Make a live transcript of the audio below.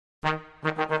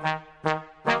Baby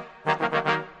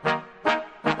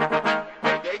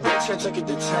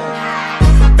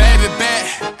bet,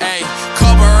 ayy,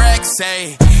 couple racks,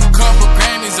 ayy, couple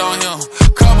Grammys on him,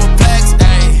 couple plaques,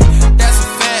 ayy, that's a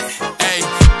fact, ayy,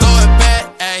 throw it back,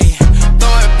 ayy,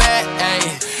 throw it back, ayy,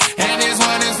 and this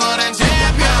one is for the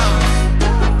champion.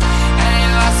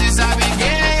 Ain't lost since I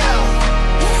began, yo.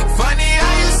 Funny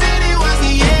how you said it was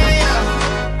the year, yo.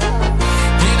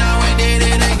 You know we did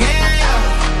it again, yo.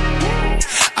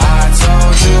 I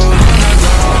told you long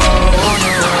ago on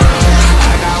the road,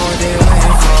 I got what they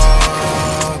waiting for.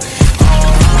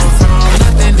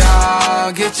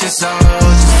 Get your soul,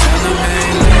 just tell them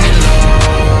ain't lay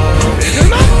low. They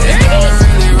never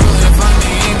really rooting for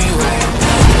me anyway.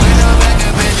 When I'm back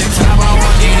up at the top, I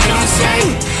want you to say,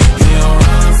 you don't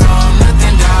run from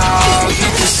nothing, dog.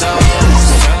 Get your soul,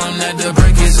 just tell them that the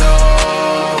break is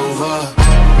over.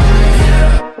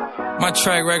 My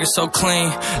track record so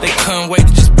clean, they couldn't wait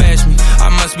to just bash me. I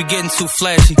must be getting too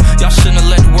flashy, y'all shouldn't have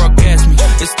let the world gas me.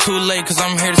 It's too late cause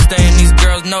I'm here to stay and these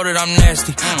girls know that I'm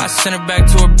nasty. I sent her back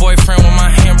to her boyfriend with my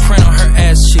handprint on her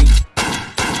ass cheek.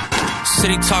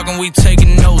 City talking, we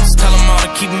taking notes, tell him all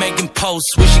to keep making posts.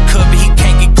 Wish he could but he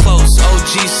can't get close.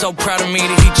 OG so proud of me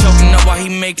that he choking up while he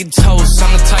making toast.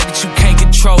 I'm the type that you can't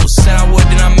control, said I would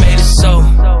then I made it so.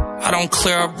 I don't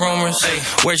clear up rumors,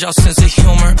 where's y'all sense of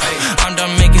humor? I'm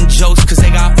done making jokes cause they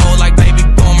got old like baby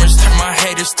boomers. Turn my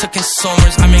haters to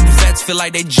consumers, I make vets feel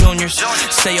like they juniors.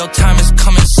 Say your time is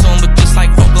coming soon, but just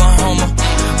like Oklahoma,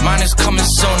 mine is coming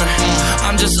sooner.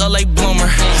 I'm just a late bloomer,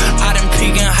 I didn't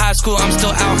peak in high school, I'm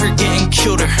still out here getting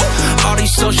cuter. All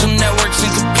these social networks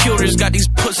and computers got these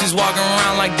pussies walking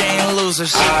around like they ain't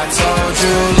losers. I told you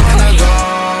long ago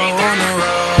on the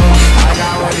road, I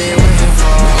got what they waiting for.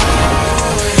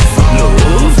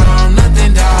 From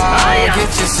nothing, dog.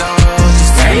 Get your soul,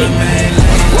 just tell them ain't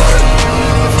lay low.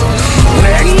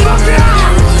 They're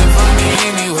rooting for me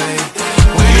anyway.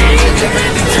 When you look up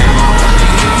at the top, I want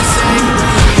you to say,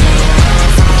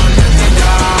 from nothing,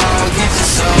 dog. Get your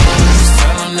soul, just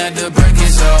tell them that the break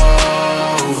is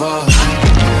over.